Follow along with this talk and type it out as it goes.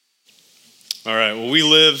All right, well, we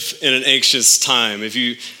live in an anxious time. If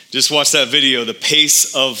you just watch that video, The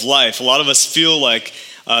Pace of Life, a lot of us feel like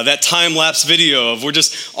that time-lapse video of we're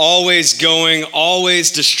just always going,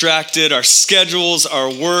 always distracted. Our schedules,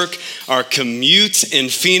 our work, our commute in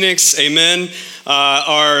Phoenix, amen.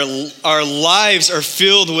 Our lives are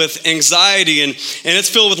filled with anxiety, and it's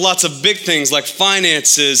filled with lots of big things like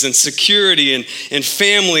finances and security and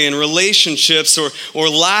family and relationships or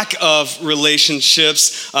lack of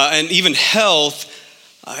relationships and even health.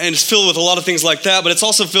 And it's filled with a lot of things like that, but it's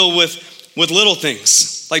also filled with little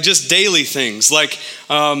things, like just daily things, like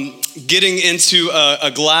getting into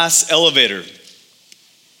a glass elevator.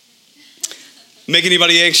 Make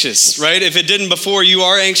anybody anxious, right? If it didn't before, you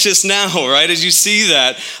are anxious now, right? As you see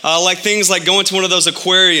that. Like things like going to one of those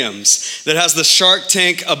aquariums that has the shark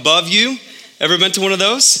tank above you. Ever been to one of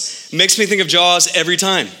those? Makes me think of Jaws every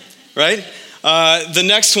time, right? The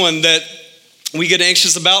next one that we get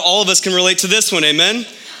anxious about, all of us can relate to this one, amen?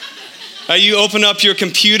 You open up your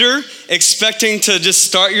computer expecting to just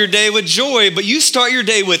start your day with joy, but you start your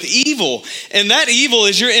day with evil, and that evil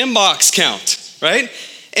is your inbox count, right?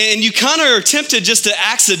 And you kind of are tempted just to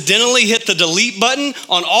accidentally hit the delete button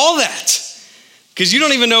on all that because you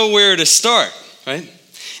don't even know where to start, right?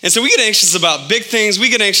 And so we get anxious about big things, we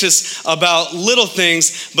get anxious about little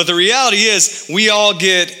things, but the reality is we all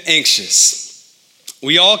get anxious.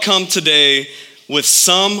 We all come today with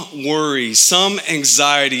some worry, some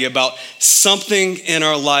anxiety about something in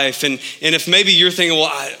our life. And if maybe you're thinking, well,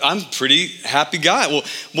 I'm a pretty happy guy.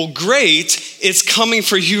 Well, great, it's coming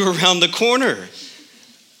for you around the corner.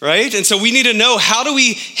 Right? And so we need to know, how do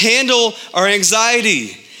we handle our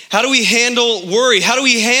anxiety? How do we handle worry? How do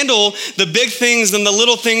we handle the big things and the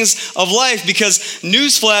little things of life? Because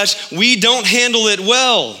newsflash, we don't handle it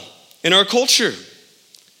well in our culture.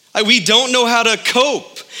 We don't know how to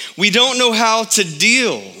cope. We don't know how to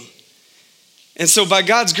deal. And so by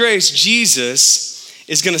God's grace, Jesus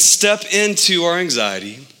is going to step into our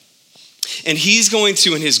anxiety. And he's going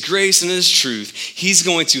to, in his grace and his truth, he's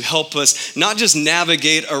going to help us not just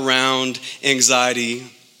navigate around anxiety,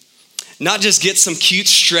 not just get some cute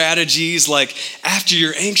strategies like, after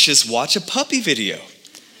you're anxious, watch a puppy video.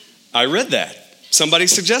 I read that. Somebody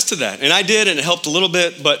suggested that. And I did, and it helped a little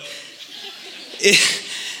bit, but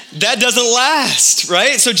that doesn't last,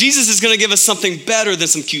 right? So Jesus is going to give us something better than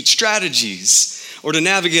some cute strategies or to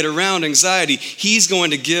navigate around anxiety. He's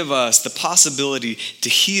going to give us the possibility to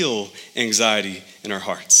heal anxiety in our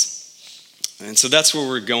hearts. And so that's where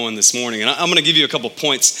we're going this morning. And I'm going to give you a couple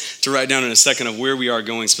points to write down in a second of where we are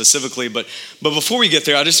going specifically. But before we get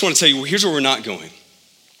there, I just want to tell you, here's where we're not going.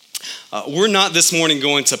 We're not this morning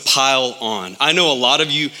going to pile on. I know a lot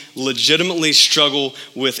of you legitimately struggle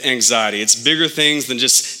with anxiety. It's bigger things than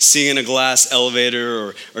just seeing a glass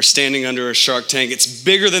elevator or standing under a shark tank. It's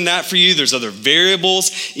bigger than that for you. There's other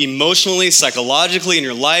variables emotionally, psychologically in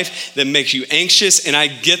your life that make you anxious, and I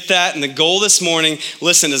get that. And the goal this morning,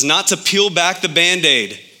 listen, is not to peel back the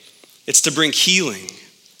Band-Aid. It's to bring healing,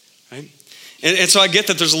 right? And so I get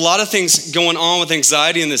that there's a lot of things going on with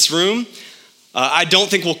anxiety in this room. I don't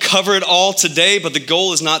think we'll cover it all today, but the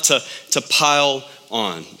goal is not to pile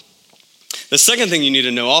on. The second thing you need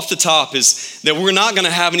to know off the top is that we're not going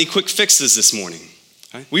to have any quick fixes this morning.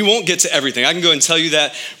 Right? We won't get to everything. I can go ahead and tell you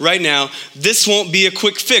that right now. This won't be a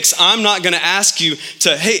quick fix. I'm not going to ask you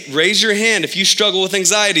to, hey, raise your hand if you struggle with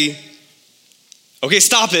anxiety. Okay,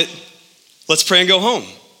 stop it. Let's pray and go home. All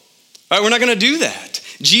right, we're not going to do that.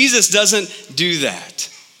 Jesus doesn't do that.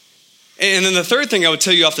 And then the third thing I would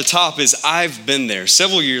tell you off the top is I've been there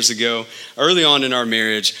several years ago, early on in our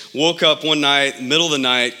marriage, woke up one night, middle of the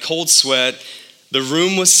night, cold sweat. The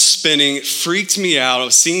room was spinning, freaked me out. I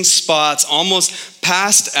was seeing spots, almost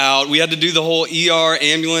passed out. We had to do the whole ER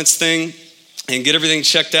ambulance thing and get everything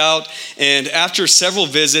checked out. And after several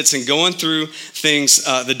visits and going through things,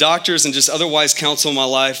 the doctors and just otherwise counsel in my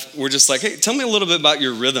life were just like, hey, tell me a little bit about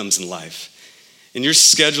your rhythms in life and your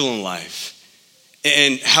schedule in life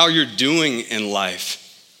and how you're doing in life.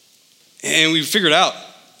 And we figured out,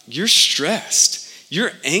 you're stressed,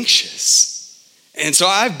 you're anxious. And so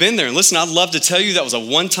I've been there. And listen, I'd love to tell you that was a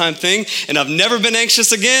one-time thing, and I've never been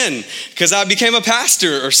anxious again because I became a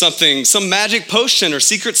pastor or something, some magic potion or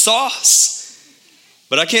secret sauce.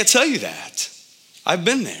 But I can't tell you that. I've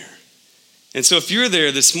been there. And so if you're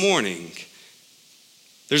there this morning,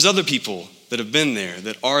 there's other people that have been there,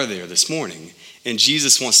 that are there this morning, and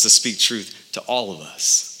Jesus wants to speak truth to all of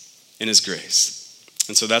us in his grace.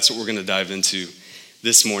 And so that's what we're going to dive into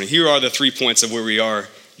this morning. Here are the 3 points of where we are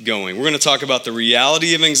going. We're going to talk about the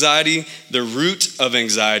reality of anxiety, the root of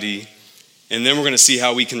anxiety, and then we're going to see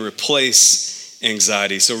how we can replace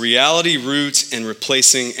anxiety. So reality, root, and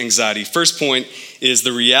replacing anxiety. First point is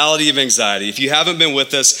the reality of anxiety. If you haven't been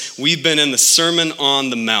with us, we've been in the Sermon on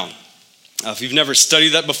the Mount. If you've never studied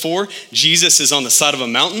that before, Jesus is on the side of a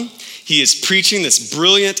mountain. He is preaching this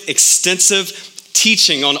brilliant, extensive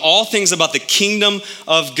teaching on all things about the kingdom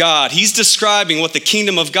of God. He's describing what the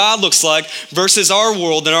kingdom of God looks like versus our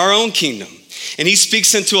world and our own kingdom. And he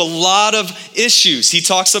speaks into a lot of issues. He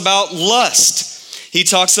talks about lust. He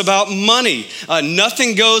talks about money.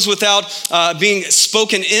 Nothing goes without being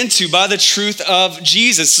spoken into by the truth of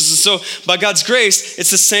Jesus. So by God's grace,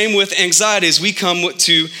 it's the same with anxiety as we come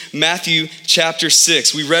to Matthew chapter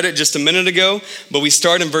 6. We read it just a minute ago, but we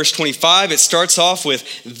start in verse 25. It starts off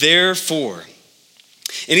with therefore.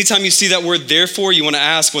 Anytime you see that word therefore, you want to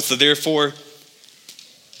ask, what's the therefore?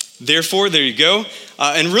 Therefore, there you go.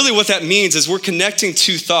 And really what that means is we're connecting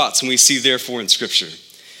two thoughts when we see therefore in Scripture.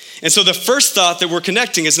 And so the first thought that we're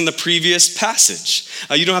connecting is in the previous passage.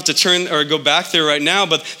 You don't have to turn or go back there right now,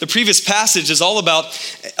 but the previous passage is all about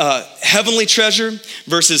heavenly treasure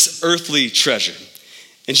versus earthly treasure.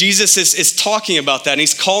 And Jesus is talking about that, and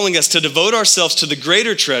he's calling us to devote ourselves to the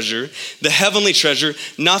greater treasure, the heavenly treasure,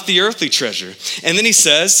 not the earthly treasure. And then he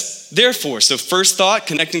says, therefore, so first thought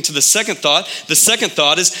connecting to the second thought. The second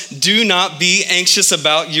thought is, do not be anxious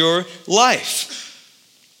about your life.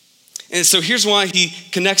 And so here's why he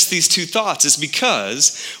connects these two thoughts, is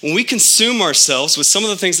because when we consume ourselves with some of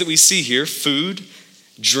the things that we see here, food,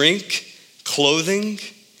 drink, clothing,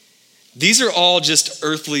 these are all just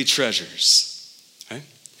earthly treasures. Right?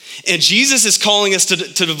 And Jesus is calling us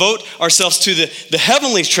to devote ourselves to the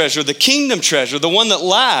heavenly treasure, the kingdom treasure, the one that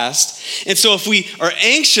lasts. And so if we are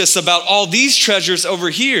anxious about all these treasures over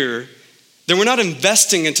here, then we're not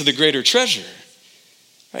investing into the greater treasure.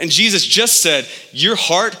 And Jesus just said, your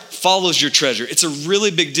heart follows your treasure. It's a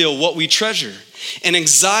really big deal what we treasure. And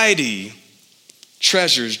anxiety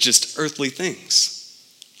treasures just earthly things.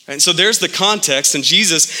 And so there's the context, and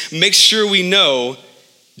Jesus makes sure we know,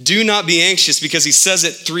 do not be anxious, because he says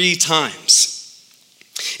it 3 times.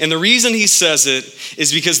 And the reason he says it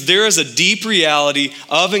is because there is a deep reality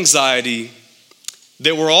of anxiety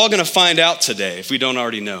that we're all going to find out today if we don't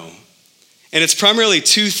already know. And it's primarily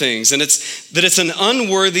 2 things, and it's that it's an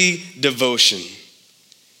unworthy devotion,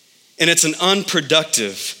 and it's an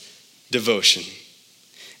unproductive devotion.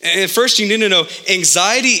 And first you need to know,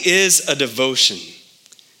 anxiety is a devotion.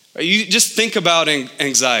 You just think about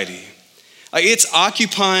anxiety. It's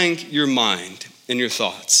occupying your mind and your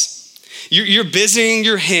thoughts. You're busying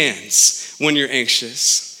your hands when you're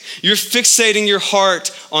anxious. You're fixating your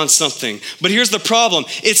heart on something. But here's the problem.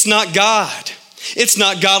 It's not God. It's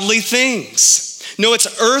not godly things. No,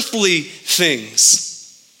 it's earthly things.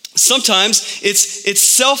 Sometimes it's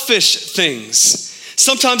selfish things.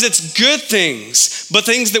 Sometimes it's good things, but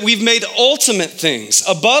things that we've made ultimate things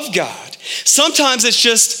above God. Sometimes it's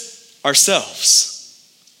just ourselves,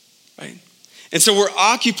 right? And so we're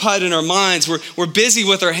occupied in our minds. We're busy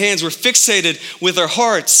with our hands. We're fixated with our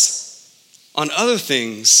hearts on other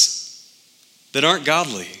things that aren't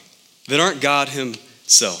godly, that aren't God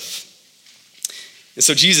himself. And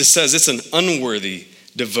so Jesus says it's an unworthy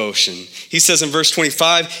devotion. He says in verse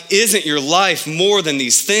 25, isn't your life more than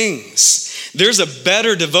these things? There's a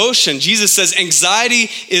better devotion. Jesus says anxiety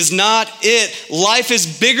is not it. Life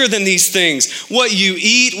is bigger than these things. What you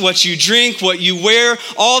eat, what you drink, what you wear,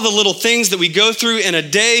 all the little things that we go through in a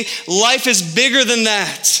day, life is bigger than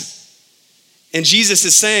that. And Jesus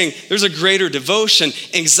is saying there's a greater devotion.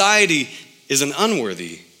 Anxiety is an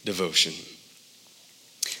unworthy devotion.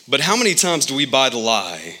 But how many times do we buy the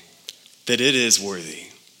lie that it is worthy,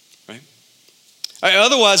 right?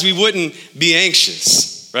 Otherwise, we wouldn't be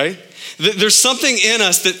anxious, right? There's something in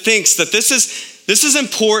us that thinks that this is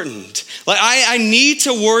important. Like, I need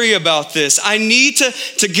to worry about this. I need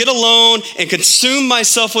to get alone and consume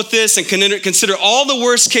myself with this and consider all the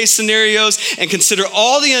worst case scenarios and consider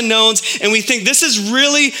all the unknowns. And we think this is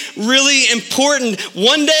really, really important.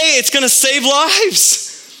 One day it's going to save lives.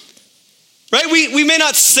 Right? We may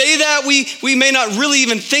not say that, we may not really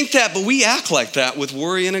even think that, but we act like that with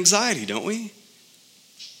worry and anxiety, don't we?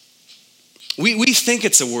 We think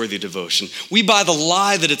it's a worthy devotion. We buy the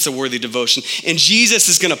lie that it's a worthy devotion. And Jesus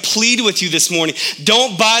is going to plead with you this morning,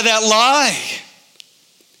 don't buy that lie.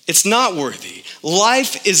 It's not worthy.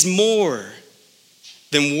 Life is more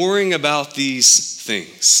than worrying about these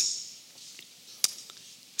things.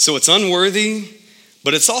 So it's unworthy,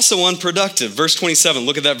 but it's also unproductive. Verse 27,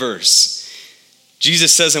 look at that verse.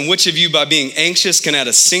 Jesus says, and which of you by being anxious can add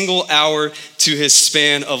a single hour to his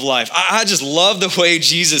span of life? I just love the way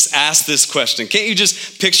Jesus asked this question. Can't you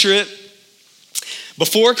just picture it?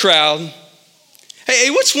 Before a crowd, Hey,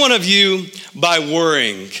 which one of you, by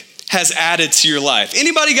worrying, has added to your life?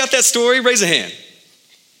 Anybody got that story? Raise a hand.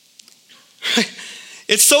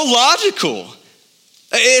 It's so logical.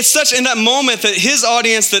 It's such in that moment that his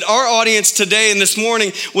audience, that our audience today and this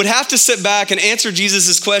morning would have to sit back and answer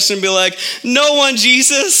Jesus' question and be like, no one,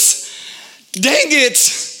 Jesus. Dang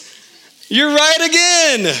it. You're right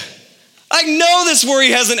again. I know this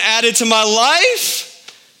worry hasn't added to my life.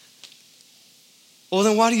 Well,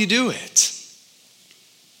 then why do you do it?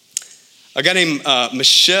 A guy named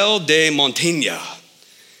Michel de Montaigne,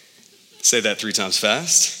 say that 3 times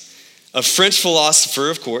fast, a French philosopher,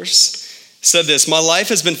 of course, said this: my life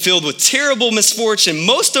has been filled with terrible misfortune,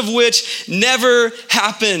 most of which never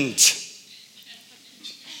happened.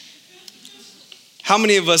 How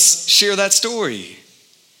many of us share that story?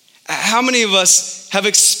 How many of us have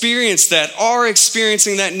experienced that, are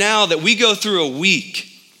experiencing that now, that we go through a week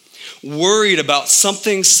worried about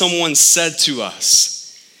something someone said to us,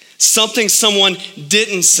 something someone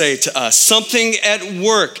didn't say to us, something at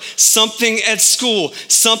work, something at school,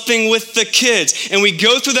 something with the kids. And we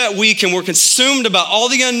go through that week and we're consumed about all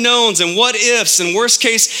the unknowns and what ifs and worst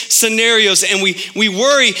case scenarios. And we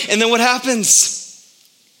worry, and then what happens?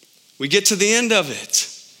 We get to the end of it.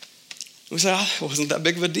 We say, it wasn't that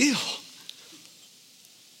big of a deal.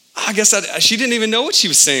 I guess she didn't even know what she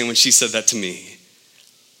was saying when she said that to me.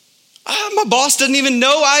 My boss doesn't even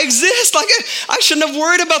know I exist. Like I shouldn't have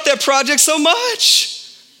worried about that project so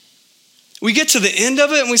much. We get to the end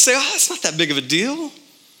of it and we say, it's not that big of a deal.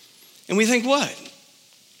 And we think what?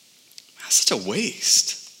 That's such a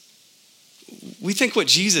waste. We think what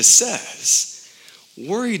Jesus says.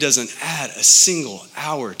 Worry doesn't add a single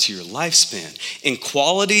hour to your lifespan in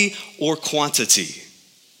quality or quantity.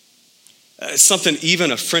 It's something even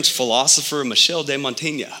a French philosopher, Michel de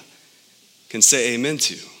Montaigne, can say amen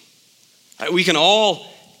to. We can all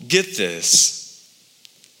get this,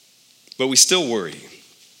 but we still worry.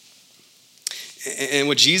 And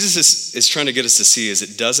what Jesus is trying to get us to see is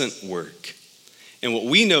it doesn't work. And what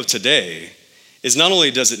we know today is not only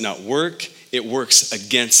does it not work, it works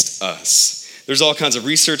against us. There's all kinds of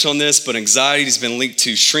research on this, but anxiety has been linked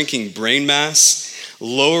to shrinking brain mass,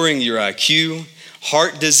 lowering your IQ,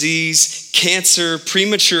 heart disease, cancer,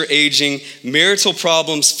 premature aging, marital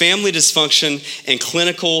problems, family dysfunction, and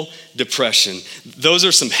clinical depression. Those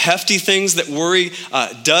are some hefty things that worry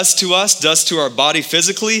does to us, does to our body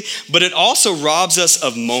physically, but it also robs us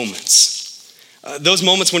of moments. Those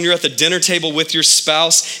moments when you're at the dinner table with your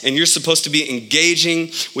spouse and you're supposed to be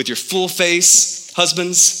engaging with your full face,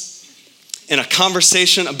 husbands, in a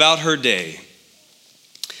conversation about her day.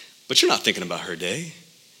 But you're not thinking about her day.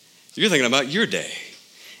 You're thinking about your day.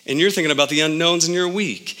 And you're thinking about the unknowns in your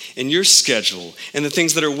week and your schedule and the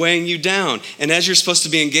things that are weighing you down. And as you're supposed to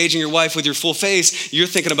be engaging your wife with your full face, you're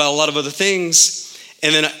thinking about a lot of other things.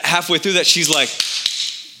 And then halfway through that, she's like,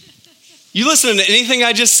 you listening to anything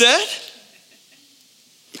I just said?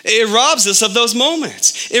 It robs us of those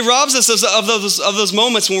moments. It robs us of those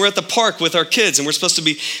moments when we're at the park with our kids and we're supposed to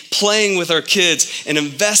be playing with our kids and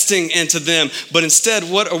investing into them. But instead,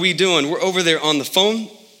 what are we doing? We're over there on the phone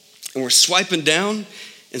and we're swiping down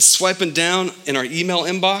in our email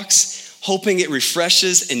inbox, hoping it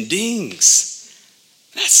refreshes and dings.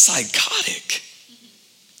 That's psychotic.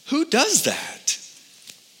 Who does that?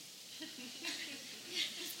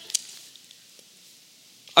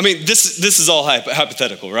 I mean, this is all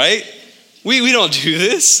hypothetical, right? We don't do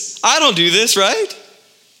this. I don't do this, right?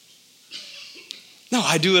 No,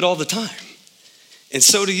 I do it all the time. And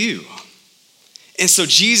so do you. And so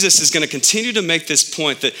Jesus is going to continue to make this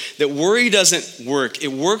point that worry doesn't work.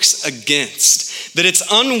 It works against, that it's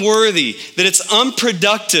unworthy, that it's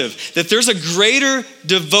unproductive, that there's a greater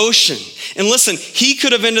devotion. And listen, he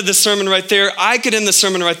could have ended the sermon right there. I could end the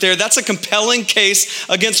sermon right there. That's a compelling case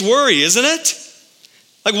against worry, isn't it?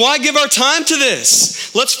 Like, why give our time to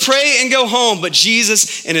this? Let's pray and go home. But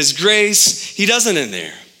Jesus, in his grace, he doesn't end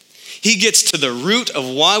there. He gets to the root of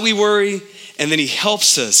why we worry, and then he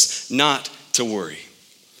helps us not to worry.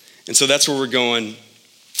 And so that's where we're going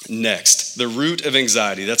next. The root of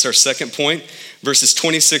anxiety. That's our second point. Verses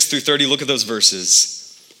 26 through 30. Look at those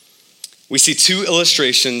verses. We see 2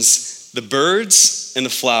 illustrations, the birds and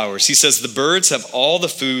the flowers. He says the birds have all the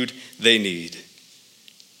food they need.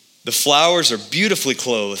 The flowers are beautifully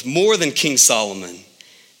clothed, more than King Solomon.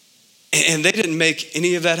 And they didn't make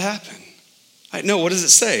any of that happen. No, what does it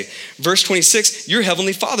say? Verse 26, your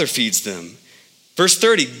heavenly Father feeds them. Verse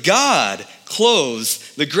 30, God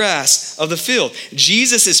clothes the grass of the field.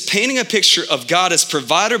 Jesus is painting a picture of God as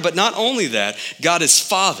provider, but not only that, God as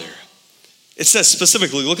Father. It says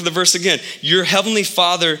specifically, look at the verse again, your heavenly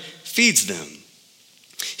Father feeds them.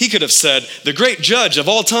 He could have said, the great judge of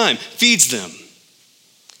all time feeds them.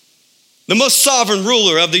 The most sovereign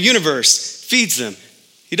ruler of the universe feeds them.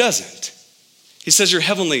 He doesn't. He says, your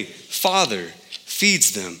heavenly Father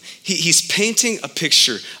feeds them. He's painting a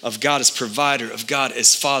picture of God as provider, of God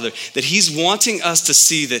as Father, that he's wanting us to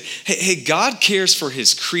see that, hey, God cares for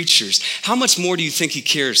his creatures. How much more do you think he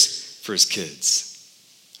cares for his kids?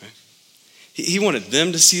 Right? He wanted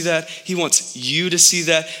them to see that. He wants you to see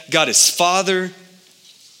that. God is Father.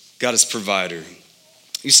 God is provider.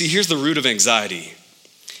 You see, here's the root of anxiety.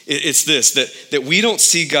 It's this, that we don't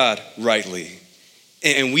see God rightly,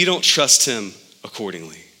 and we don't trust him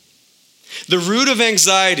accordingly. The root of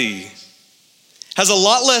anxiety has a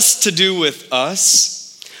lot less to do with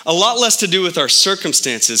us, a lot less to do with our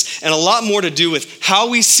circumstances, and a lot more to do with how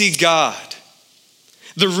we see God.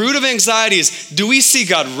 The root of anxiety is, do we see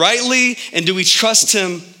God rightly, and do we trust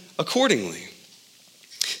him accordingly?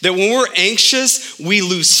 That when we're anxious, we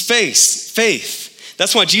lose faith.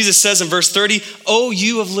 That's why Jesus says in verse 30, oh,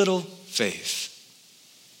 you of little faith.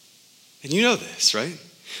 And you know this, right?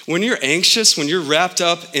 When you're anxious, when you're wrapped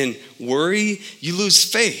up in worry, you lose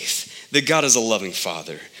faith that God is a loving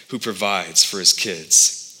Father who provides for his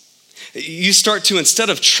kids. You start to, instead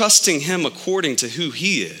of trusting him according to who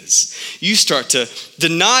he is, you start to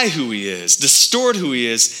deny who he is, distort who he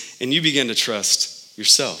is, and you begin to trust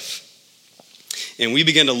yourself. And we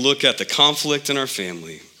begin to look at the conflict in our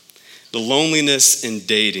family, the loneliness in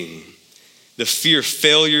dating, the fear of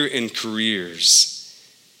failure in careers,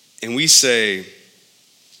 and we say,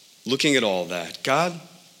 looking at all that, God,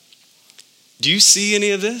 do you see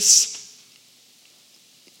any of this?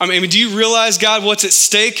 I mean, do you realize, God, what's at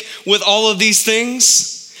stake with all of these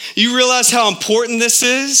things? You realize how important this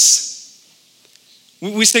is?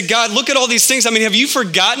 We say, God, look at all these things. I mean, have you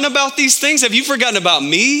forgotten about these things? Have you forgotten about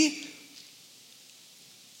me?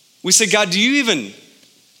 We say, God, do you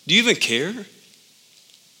even care?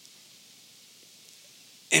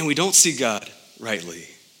 And we don't see God rightly,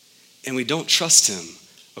 and we don't trust him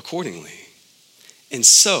accordingly. And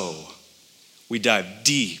so we dive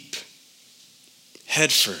deep,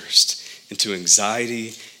 headfirst, into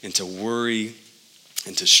anxiety, into worry,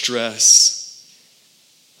 into stress,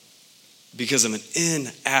 because of an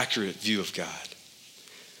inaccurate view of God,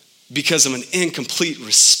 because of an incomplete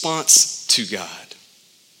response to God.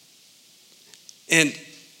 And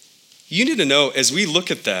you need to know, as we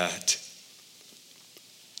look at that,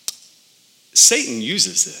 Satan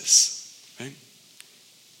uses this, right?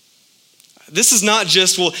 This is not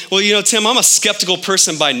just, well, Tim, I'm a skeptical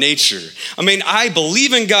person by nature. I mean, I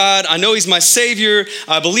believe in God. I know he's my Savior.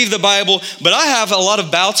 I believe the Bible, but I have a lot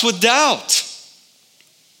of bouts with doubt.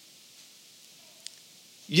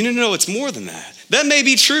 You need to know it's more than that. That may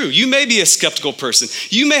be true. You may be a skeptical person.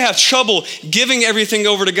 You may have trouble giving everything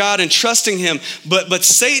over to God and trusting him, but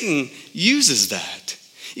Satan uses that.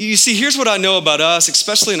 You see, here's what I know about us,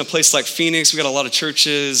 especially in a place like Phoenix. We got a lot of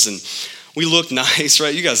churches and we look nice,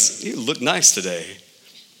 right? You look nice today.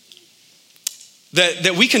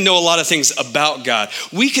 That we can know a lot of things about God.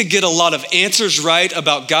 We could get a lot of answers right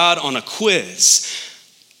about God on a quiz,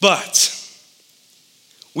 but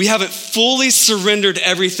we haven't fully surrendered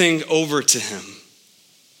everything over to him.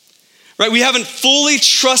 Right? We haven't fully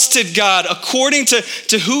trusted God according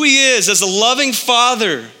to who he is as a loving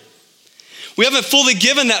Father. We haven't fully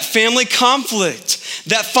given that family conflict,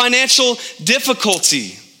 that financial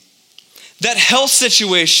difficulty, that health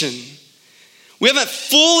situation. We haven't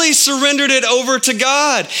fully surrendered it over to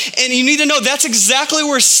God. And you need to know that's exactly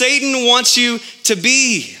where Satan wants you to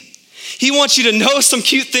be. He wants you to know some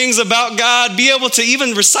cute things about God, be able to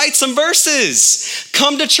even recite some verses,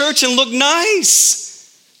 come to church and look nice.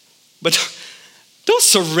 But don't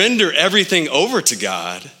surrender everything over to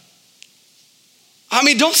God. I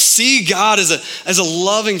mean, don't see God as a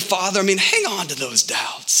loving Father. I mean, hang on to those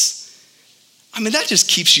doubts. I mean, that just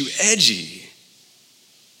keeps you edgy.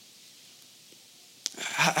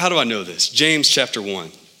 How do I know this? James chapter 1.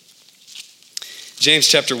 James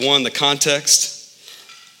chapter 1, the context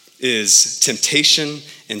is temptation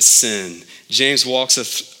and sin. James walks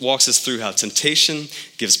us through how temptation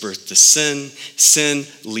gives birth to sin. Sin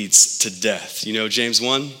leads to death. You know James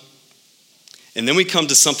 1? And then we come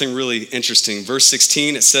to something really interesting. Verse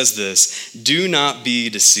 16, it says this, do not be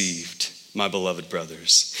deceived, my beloved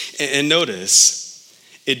brothers. And notice,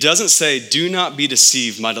 it doesn't say, do not be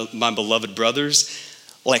deceived, my beloved brothers,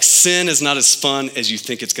 like sin is not as fun as you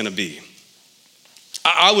think it's gonna be.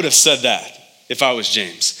 I would have said that if I was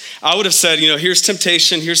James. I would have said, here's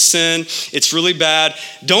temptation, here's sin, it's really bad.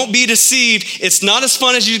 Don't be deceived, it's not as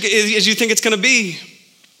fun as you think it's gonna be.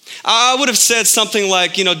 I would have said something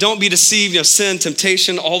like, don't be deceived, sin,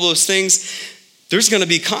 temptation, all those things. there's going to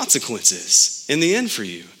be consequences in the end for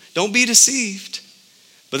you. Don't be deceived.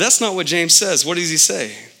 But that's not what James says. What does he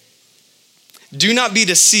say? Do not be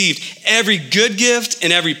deceived. Every good gift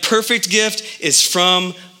and every perfect gift is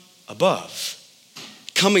from above,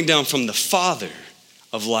 coming down from the Father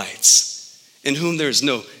of lights, in whom there is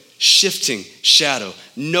no shifting shadow,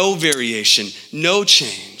 no variation, no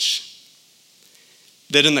change.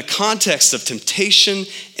 That in the context of temptation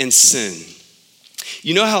and sin,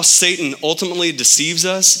 you know how Satan ultimately deceives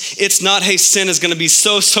us? It's not, hey, sin is going to be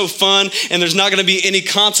so fun and there's not going to be any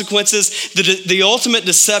consequences. The ultimate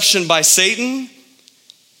deception by Satan,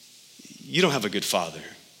 you don't have a good father.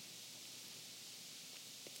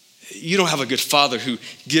 You don't have a good father who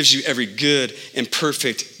gives you every good and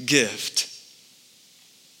perfect gift.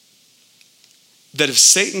 That if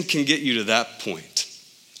Satan can get you to that point,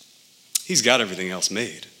 he's got everything else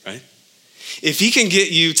made, right? If he can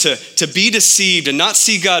get you to be deceived and not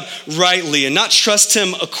see God rightly and not trust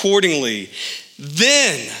him accordingly,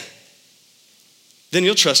 then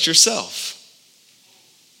you'll trust yourself.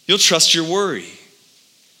 You'll trust your worry.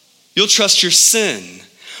 You'll trust your sin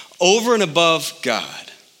over and above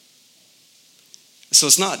God. So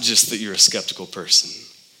it's not just that you're a skeptical person.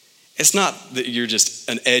 It's not that you're just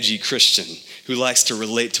an edgy Christian who likes to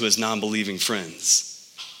relate to his non-believing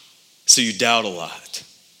friends. So you doubt a lot.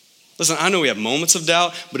 Listen, I know we have moments of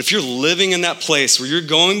doubt, but if you're living in that place where you're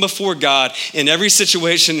going before God in every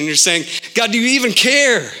situation and you're saying, God, do you even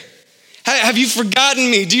care? Have you forgotten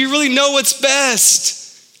me? Do you really know what's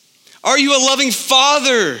best? Are you a loving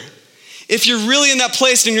father? If you're really in that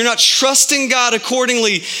place and you're not trusting God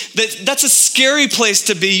accordingly, that's a scary place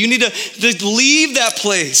to be. You need to leave that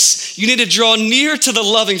place. You need to draw near to the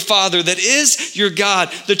loving Father that is your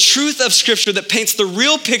God, the truth of Scripture that paints the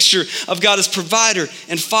real picture of God as provider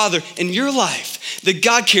and Father in your life. That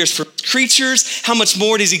God cares for creatures. How much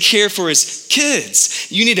more does he care for his kids?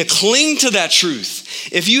 You need to cling to that truth.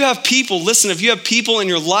 If you have people, listen, if you have people in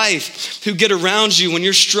your life who get around you when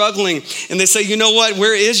you're struggling and they say, you know what,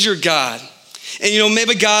 where is your God? And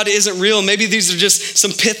maybe God isn't real. Maybe these are just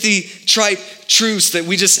some pithy, trite truths that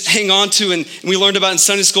we just hang on to and we learned about in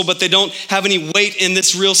Sunday school, but they don't have any weight in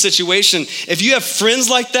this real situation. If you have friends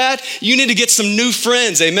like that, you need to get some new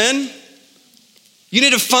friends, amen? You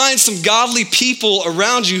need to find some godly people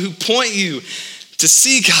around you who point you to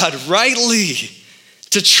see God rightly,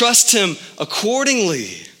 to trust him accordingly.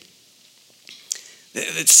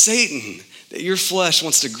 That Satan, that your flesh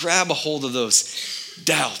wants to grab a hold of those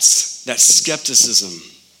doubts, that skepticism.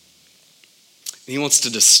 And he wants to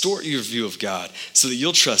distort your view of God so that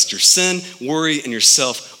you'll trust your sin, worry, and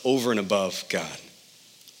yourself over and above God.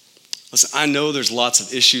 Listen, I know there's lots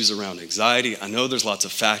of issues around anxiety. I know there's lots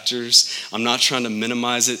of factors. I'm not trying to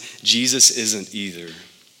minimize it. Jesus isn't either.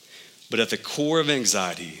 But at the core of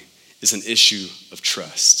anxiety is an issue of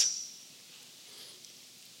trust.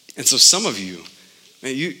 And so some of you,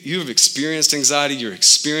 man, you have experienced anxiety. You're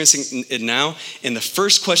experiencing it now. And the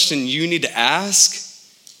first question you need to ask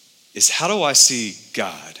is, how do I see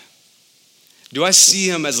God? Do I see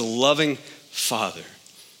him as a loving Father?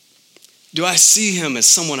 Do I see him as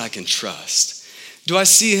someone I can trust? Do I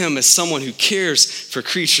see him as someone who cares for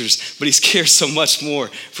creatures, but he cares so much more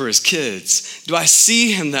for his kids? Do I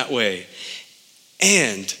see him that way?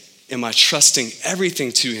 And am I trusting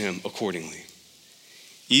everything to him accordingly?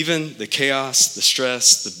 Even the chaos, the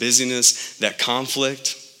stress, the busyness, that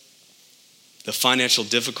conflict, the financial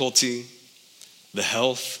difficulty, the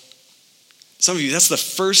health. Some of you, that's the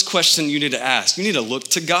first question you need to ask. You need to look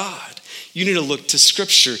to God. You need to look to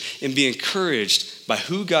Scripture and be encouraged by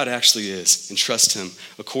who God actually is and trust him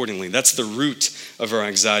accordingly. That's the root of our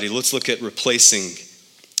anxiety. Let's look at replacing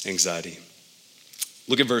anxiety.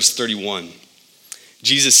 Look at verse 31.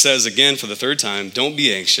 Jesus says again for the third time, don't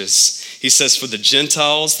be anxious. He says for the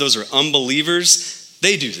Gentiles, those are unbelievers,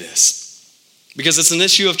 they do this because it's an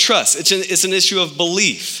issue of trust. It's an issue of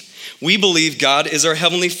belief. We believe God is our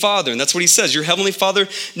Heavenly Father, and that's what he says. Your Heavenly Father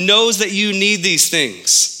knows that you need these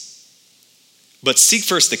things. But seek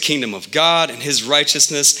first the kingdom of God and his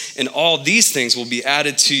righteousness, and all these things will be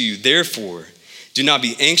added to you. Therefore, do not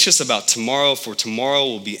be anxious about tomorrow, for tomorrow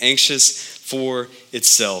will be anxious for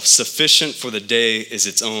itself. Sufficient for the day is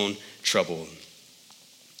its own trouble.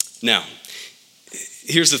 Now,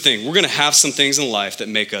 here's the thing. We're going to have some things in life that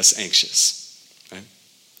make us anxious. Right?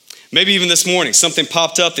 Maybe even this morning, something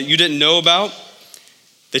popped up that you didn't know about,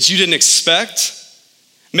 that you didn't expect.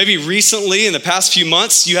 Maybe recently, in the past few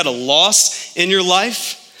months, you had a loss in your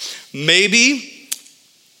life. Maybe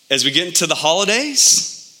as we get into the holidays,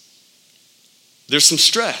 there's some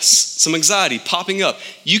stress, some anxiety popping up.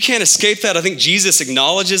 You can't escape that. I think Jesus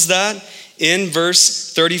acknowledges that in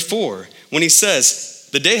verse 34, when he says,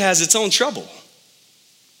 the day has its own trouble.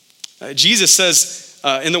 Jesus says,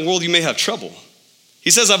 in the world you may have trouble. He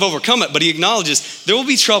says, I've overcome it, but he acknowledges there will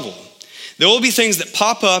be trouble. There will be things that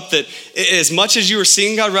pop up that, as much as you are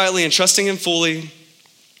seeing God rightly and trusting him fully,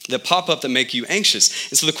 that pop up that make you anxious.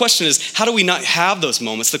 And so the question is, how do we not have those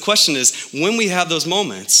moments? The question is, when we have those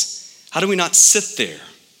moments, how do we not sit there,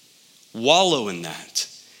 wallow in that?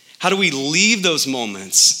 How do we leave those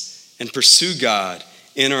moments and pursue God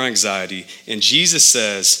in our anxiety? And Jesus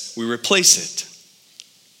says, we replace it.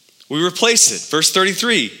 We replace it. Verse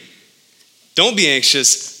 33, don't be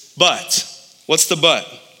anxious, but, what's the but?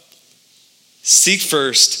 Seek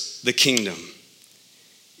first the kingdom.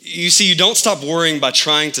 You see, you don't stop worrying by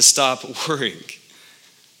trying to stop worrying,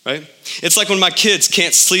 right? It's like when my kids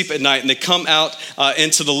can't sleep at night and they come out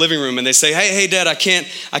into the living room and they say, hey, Dad, I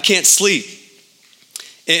can't sleep.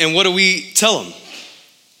 And what do we tell them?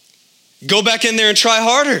 Go back in there and try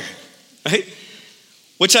harder, right?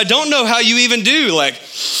 Which I don't know how you even do. Like,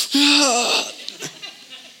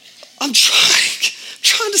 I'm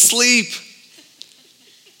trying to sleep.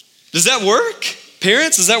 Does that work?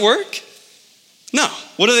 Parents, does that work? No.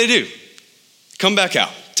 What do? Come back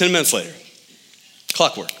out 10 minutes later.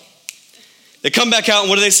 Clockwork. They come back out and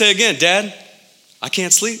what do they say again? Dad, I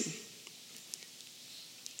can't sleep.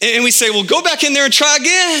 And we say, well, go back in there and try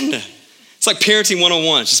again. It's like parenting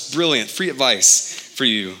 101. It's just brilliant. Free advice for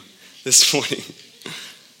you this morning.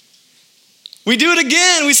 We do it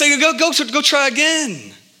again. We say, go try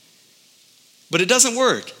again. But it doesn't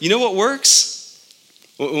work. You know what works?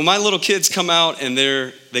 When my little kids come out and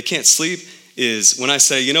they can't sleep is when I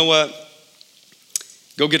say, you know what?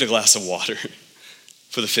 Go get a glass of water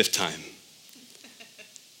for the 5th time.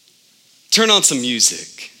 Turn on some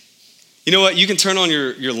music. You know what? You can turn on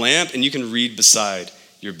your lamp and you can read beside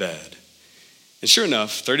your bed. And sure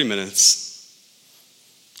enough, 30 minutes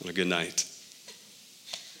on a good night.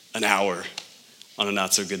 An hour on a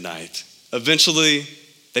not so good night. Eventually,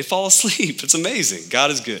 they fall asleep. It's amazing.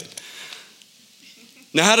 God is good.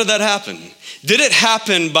 Now, how did that happen? Did it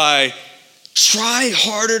happen by try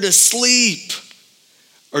harder to sleep?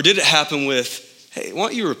 Or did it happen with, hey, why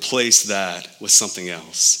don't you replace that with something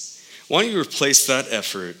else? Why don't you replace that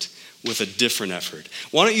effort with a different effort?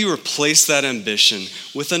 Why don't you replace that ambition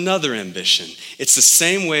with another ambition? It's the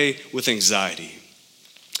same way with anxiety.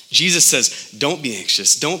 Jesus says, don't be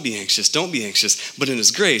anxious, don't be anxious, don't be anxious. But in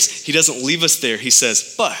his grace, he doesn't leave us there. He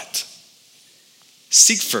says, but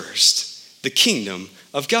seek first the kingdom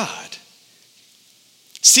of God.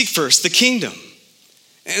 Seek first the kingdom.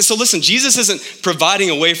 And so listen, Jesus isn't providing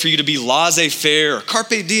a way for you to be laissez-faire or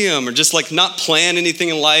carpe diem or just like not plan anything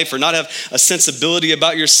in life or not have a sensibility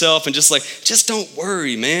about yourself and just don't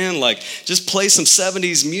worry, man. Like just play some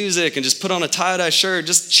 70s music and just put on a tie-dye shirt.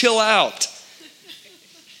 Just chill out.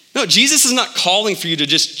 No, Jesus is not calling for you to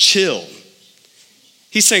just chill.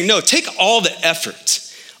 He's saying, no, take all the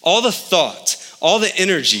effort, all the thought, all the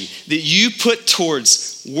energy that you put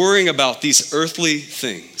towards worrying about these earthly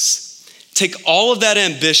things. Take all of that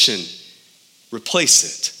ambition, replace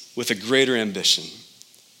it with a greater ambition,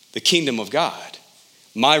 the kingdom of God,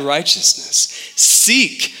 my righteousness.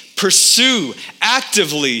 Seek, pursue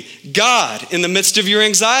actively God in the midst of your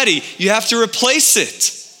anxiety. You have to replace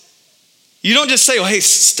it. You don't just say, oh, hey,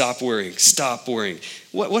 stop worrying, stop worrying.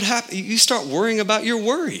 What happened? You start worrying about your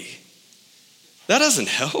worry. That doesn't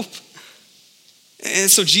help. And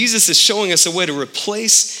so Jesus is showing us a way to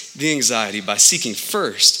replace the anxiety by seeking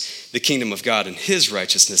first the kingdom of God and his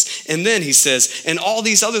righteousness. And then he says, and all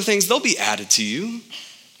these other things, they'll be added to you.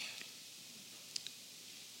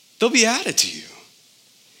 They'll be added to you.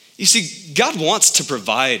 You see, God wants to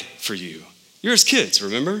provide for you. You're his kids,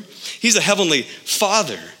 remember? He's a heavenly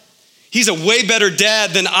father. He's a way better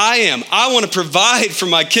dad than I am. I want to provide for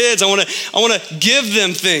my kids. I want to give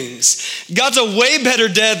them things. God's a way better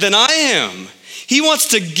dad than I am. He wants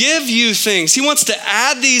to give you things. He wants to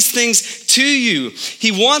add these things to you.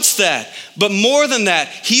 He wants that. But more than that,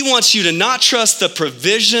 he wants you to not trust the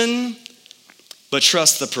provision, but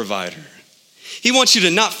trust the provider. He wants you to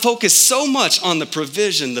not focus so much on the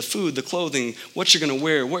provision, the food, the clothing, what you're going to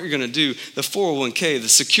wear, what you're going to do, the 401k, the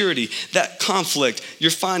security, that conflict,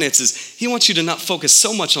 your finances. He wants you to not focus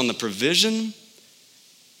so much on the provision,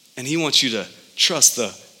 and he wants you to trust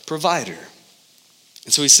the provider.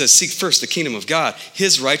 And so he says, seek first the kingdom of God,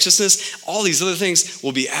 his righteousness, all these other things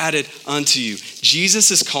will be added unto you. Jesus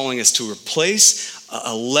is calling us to replace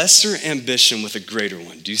a lesser ambition with a greater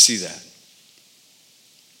one. Do you see that?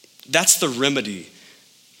 That's the remedy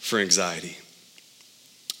for anxiety.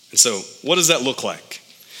 And so what does that look like?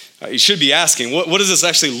 You should be asking, what does this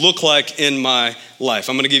actually look like in my life?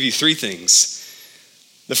 I'm going to give you 3 things.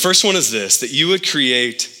 The first one is this, that you would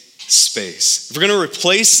create space. If we're going to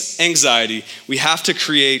replace anxiety, we have to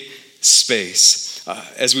create space.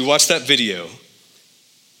 As we watch that video,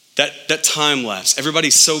 that time lapse,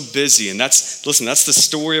 everybody's so busy, and that's the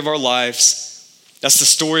story of our lives. That's the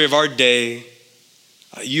story of our day.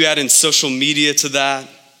 You add in social media to that.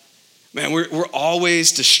 Man, we're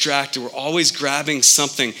always distracted. We're always grabbing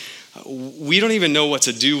something. We don't even know what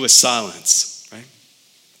to do with silence, right?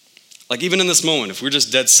 Like even in this moment, if we're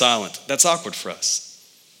just dead silent, that's awkward for us.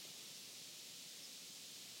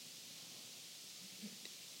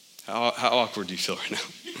 How awkward do you feel right now?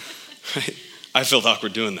 Right? I felt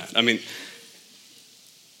awkward doing that. I mean,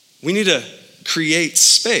 we need to create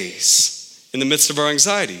space in the midst of our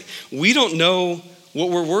anxiety. We don't know what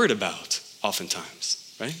we're worried about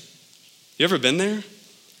oftentimes, right? You ever been there?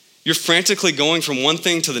 You're frantically going from one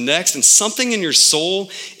thing to the next, and something in your soul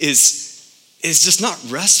is just not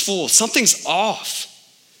restful. Something's off.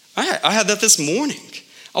 I had that this morning.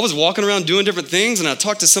 I was walking around doing different things, and I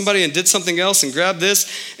talked to somebody and did something else and grabbed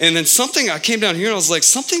this, and then I came down here and I was like,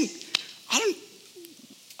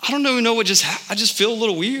 I don't even know what just happened. I just feel a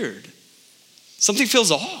little weird. Something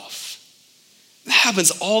feels off. That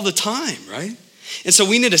happens all the time, right? And so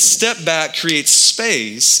we need to step back, create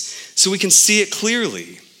space so we can see it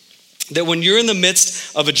clearly. That when you're in the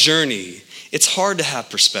midst of a journey, it's hard to have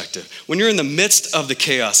perspective. When you're in the midst of the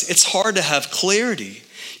chaos, it's hard to have clarity.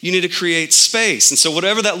 You need to create space. And so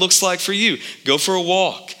whatever that looks like for you, go for a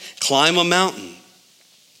walk, climb a mountain,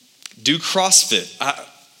 do CrossFit. I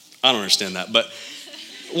don't understand that, but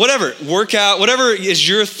whatever, work out, whatever is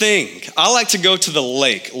your thing. I like to go to the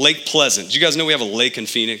Lake Pleasant. Do you guys know we have a lake in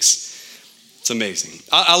Phoenix? It's amazing.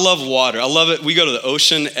 I love water. I love it. We go to the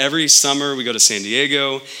ocean every summer. We go to San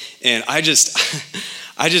Diego, and I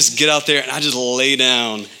just get out there and I just lay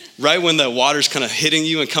down right when the water's kind of hitting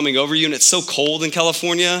you and coming over you, and it's so cold in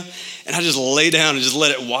California, and I just lay down and just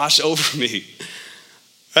let it wash over me,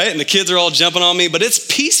 right? And the kids are all jumping on me, but it's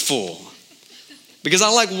peaceful because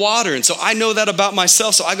I like water, and so I know that about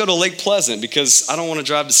myself, so I go to Lake Pleasant because I don't want to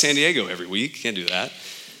drive to San Diego every week. Can't do that.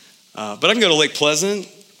 But I can go to Lake Pleasant,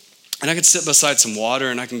 and I can sit beside some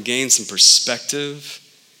water, and I can gain some perspective,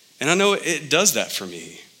 and I know it does that for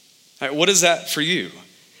me. Right, what is that for you?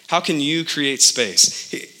 How can you create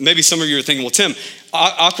space? Maybe some of you are thinking, well, Tim,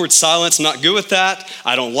 awkward silence, I'm not good with that.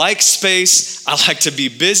 I don't like space. I like to be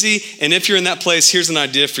busy. And if you're in that place, here's an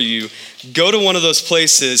idea for you. Go to one of those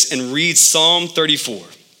places and read Psalm 34.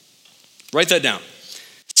 Write that down.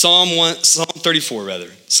 Psalm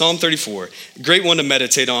 34. Great one to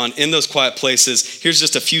meditate on in those quiet places. Here's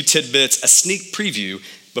just a few tidbits, a sneak preview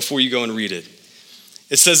before you go and read it.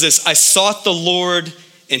 It says this, I sought the Lord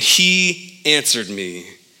and he answered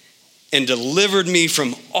me and delivered me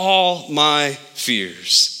from all my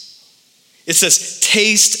fears. It says,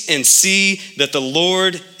 taste and see that the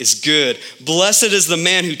Lord is good. Blessed is the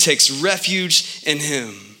man who takes refuge in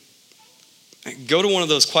him. Go to one of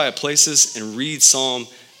those quiet places and read Psalm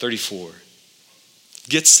 34.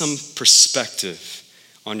 Get some perspective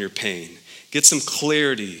on your pain. Get some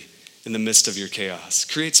clarity in the midst of your chaos.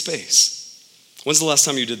 Create space. When's the last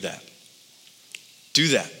time you did that? Do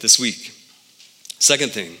that this week.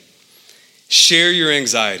 Second thing, share your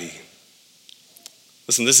anxiety.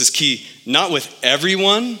 Listen, this is key, not with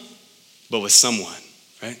everyone, but with someone,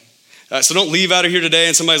 right? So don't leave out of here today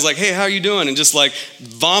and somebody's like, hey, how are you doing? And just like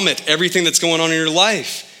vomit everything that's going on in your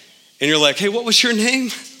life. And you're like, hey, what was your name?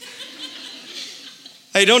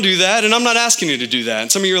 Hey, don't do that. And I'm not asking you to do that.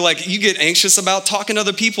 And some of you are like, you get anxious about talking to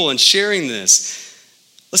other people and sharing this.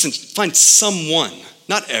 Listen, find someone,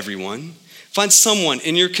 not everyone. Find someone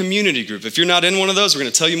in your community group. If you're not in one of those, we're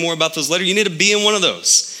going to tell you more about those later. You need to be in one of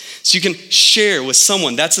those so you can share with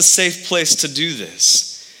someone. That's a safe place to do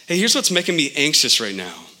this. Hey, here's what's making me anxious right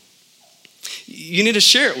now. You need to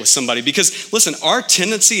share it with somebody because, listen, our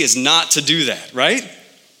tendency is not to do that, right?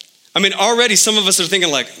 I mean, already some of us are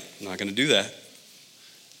thinking like, I'm not going to do that.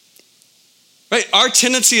 Right? Our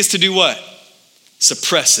tendency is to do what?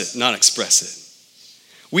 Suppress it, not express it.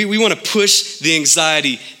 We want to push the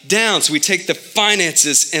anxiety down. So we take the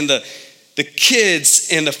finances and the kids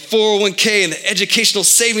and the 401k and the educational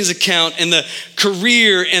savings account and the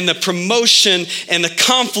career and the promotion and the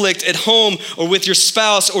conflict at home or with your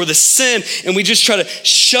spouse or the sin, and we just try to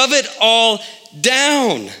shove it all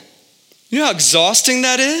down. You know how exhausting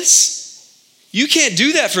that is? You can't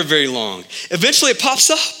do that for very long. Eventually it pops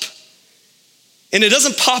up. And it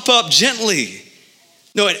doesn't pop up gently.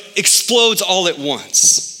 No, it explodes all at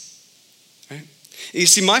once. Right? You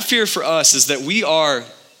see, my fear for us is that we are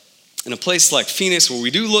in a place like Phoenix where we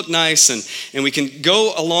do look nice and we can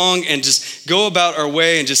go along and just go about our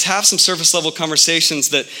way and just have some surface level conversations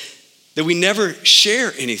that we never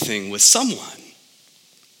share anything with someone.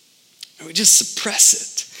 And we just suppress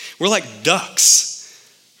it. We're like ducks,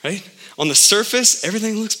 right? On the surface,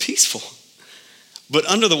 everything looks peaceful. But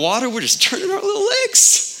under the water, we're just turning our little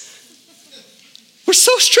legs. We're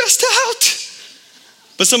so stressed out.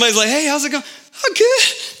 But somebody's like, hey, how's it going? Oh, good.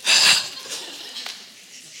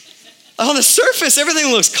 On the surface,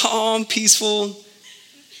 everything looks calm, peaceful.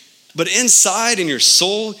 But inside in your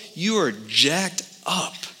soul, you are jacked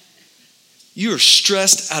up. You are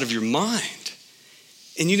stressed out of your mind.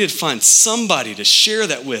 And you need to find somebody to share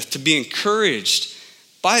that with, to be encouraged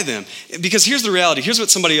by them. Because here's the reality. Here's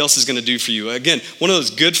what somebody else is going to do for you. Again, one of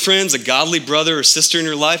those good friends, a godly brother or sister in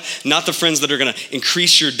your life, not the friends that are going to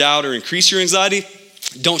increase your doubt or increase your anxiety.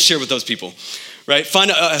 Don't share with those people, right?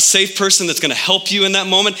 Find a safe person that's going to help you in that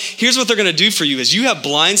moment. Here's what they're going to do for you is you have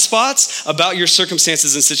blind spots about your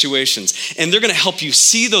circumstances and situations, and they're going to help you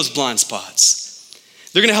see those blind spots.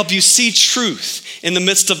 They're going to help you see truth in the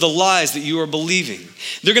midst of the lies that you are believing.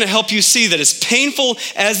 They're going to help you see that as painful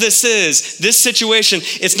as this is, this situation,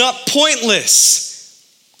 it's not pointless.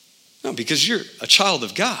 No, because you're a child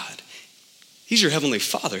of God. He's your heavenly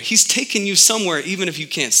Father. He's taken you somewhere even if you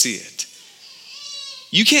can't see it.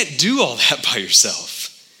 You can't do all that by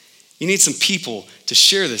yourself. You need some people to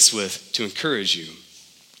share this with, to encourage you.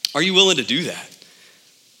 Are you willing to do that?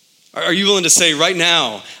 Are you willing to say right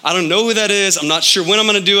now, I don't know who that is, I'm not sure when I'm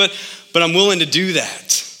going to do it, but I'm willing to do that?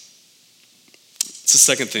 It's the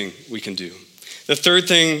second thing we can do. The third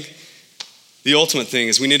thing, the ultimate thing,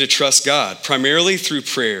 is we need to trust God, primarily through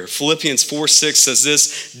prayer. Philippians 4:6 says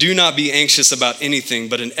this, do not be anxious about anything,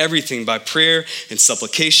 but in everything by prayer and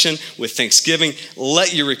supplication with thanksgiving,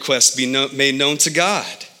 let your requests be made known to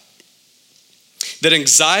God. That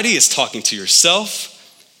anxiety is talking to yourself,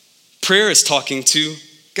 prayer is talking to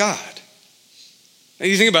God. And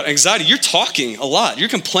you think about anxiety, you're talking a lot, you're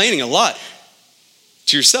complaining a lot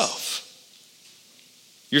to yourself.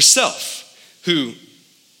 Yourself, who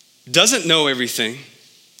doesn't know everything,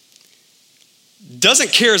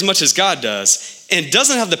 doesn't care as much as God does, and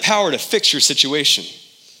doesn't have the power to fix your situation.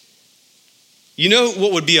 You know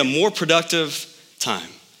what would be a more productive time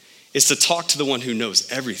is to talk to the one who knows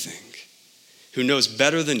everything, who knows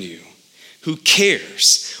better than you, who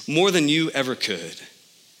cares more than you ever could,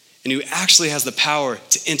 and who actually has the power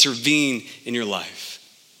to intervene in your life.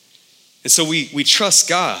 And so we trust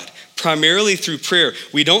God primarily through prayer.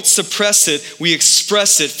 We don't suppress it, we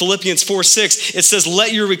express it. Philippians 4:6, it says,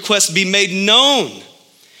 let your requests be made known.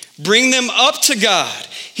 Bring them up to God.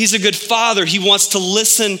 He's a good father. He wants to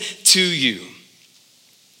listen to you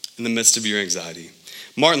in the midst of your anxiety.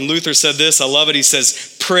 Martin Luther said this, I love it. He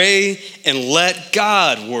says, pray and let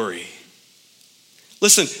God worry.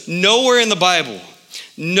 Listen, nowhere in the Bible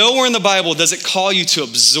does it call you to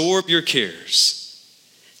absorb your cares,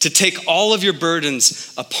 to take all of your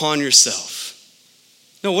burdens upon yourself.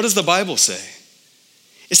 No, what does the Bible say?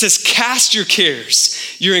 It says, cast your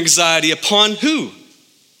cares, your anxiety upon who?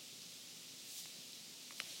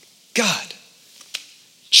 God.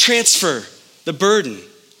 Transfer the burden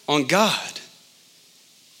on God.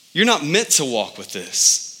 You're not meant to walk with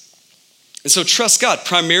this. And so trust God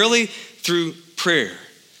primarily through prayer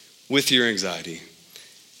with your anxiety.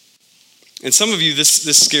 And some of you,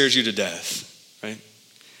 this scares you to death, right?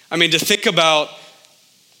 I mean, to think about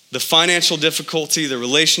the financial difficulty, the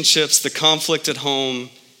relationships, the conflict at home,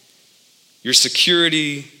 your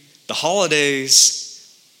security, the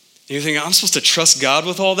holidays. And you're thinking, I'm supposed to trust God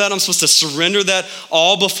with all that? I'm supposed to surrender that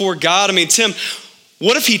all before God? I mean, Tim,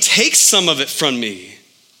 what if he takes some of it from me?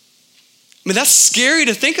 I mean, that's scary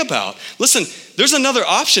to think about. Listen, there's another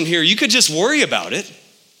option here. You could just worry about it.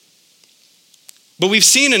 But we've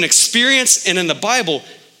seen in experience and in the Bible,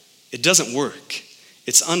 it doesn't work.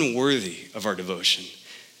 It's unworthy of our devotion.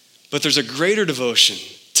 But there's a greater devotion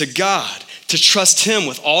to God, to trust him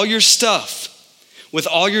with all your stuff, with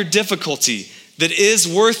all your difficulty, that is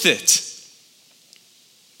worth it.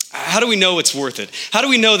 How do we know it's worth it? How do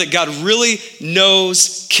we know that God really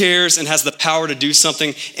knows, cares, and has the power to do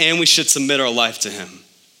something, and we should submit our life to him?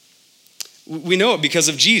 We know it because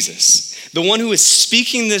of Jesus, the one who is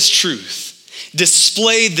speaking this truth,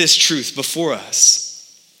 displayed this truth before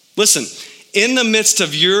us. Listen, in the midst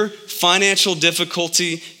of your financial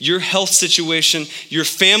difficulty, your health situation, your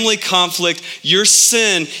family conflict, your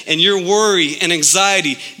sin, and your worry and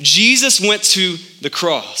anxiety, Jesus went to the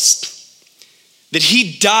cross. That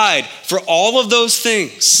he died for all of those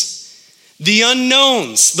things. The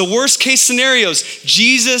unknowns, the worst case scenarios,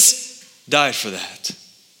 Jesus died for that.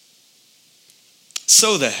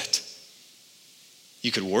 So that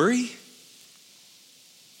you could worry?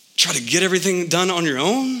 Try to get everything done on your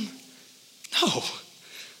own?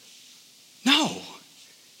 No.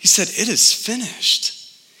 He said, it is finished.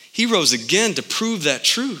 He rose again to prove that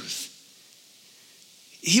truth.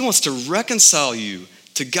 He wants to reconcile you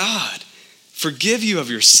to God, forgive you of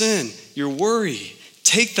your sin, your worry,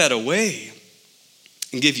 take that away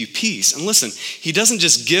and give you peace. And listen, he doesn't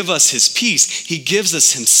just give us his peace, he gives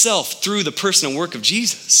us himself through the person and work of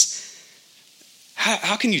Jesus.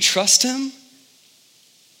 How can you trust him?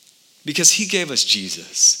 Because he gave us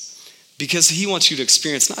Jesus. Because he wants you to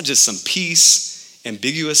experience not just some peace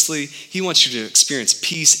ambiguously, he wants you to experience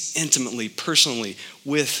peace intimately, personally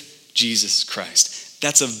with Jesus Christ.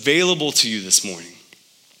 That's available to you this morning.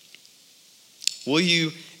 Will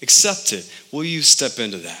you accept it? Will you step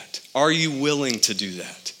into that? Are you willing to do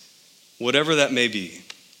that? Whatever that may be.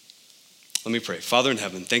 Let me pray. Father in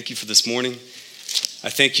heaven, thank you for this morning. I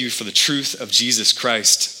thank you for the truth of Jesus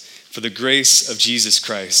Christ, for the grace of Jesus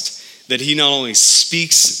Christ, that he not only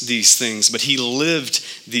speaks these things, but he lived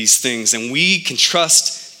these things. And we can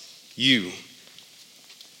trust you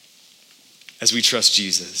as we trust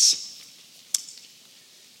Jesus.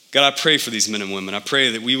 God, I pray for these men and women. I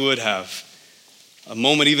pray that we would have a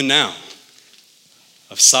moment even now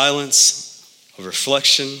of silence, of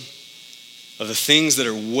reflection, of the things that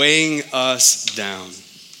are weighing us down.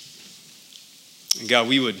 And God,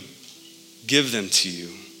 we would give them to you.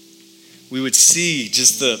 We would see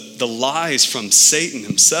just the lies from Satan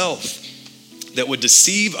himself that would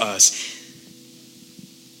deceive us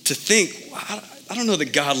to think, well, I don't know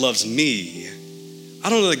that God loves me. I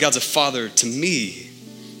don't know that God's a father to me.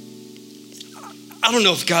 I don't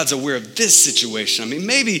know if God's aware of this situation. I mean,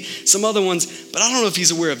 maybe some other ones, but I don't know if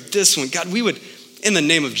he's aware of this one. God, we would, in the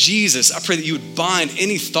name of Jesus, I pray that you would bind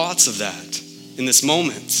any thoughts of that in this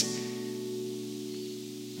moment.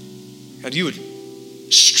 God, you would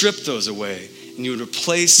strip those away and you would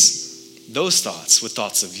replace those thoughts with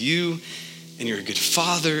thoughts of you and you're a good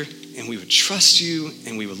father, and we would trust you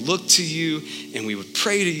and we would look to you and we would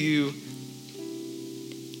pray to you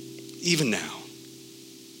even now.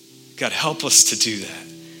 God, help us to do that.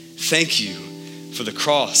 Thank you for the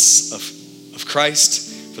cross of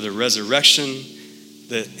Christ, for the resurrection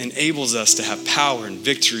that enables us to have power and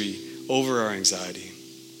victory over our anxiety.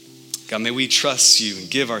 God, may we trust you and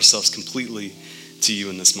give ourselves completely to you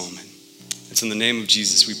in this moment. It's in the name of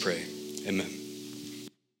Jesus we pray. Amen.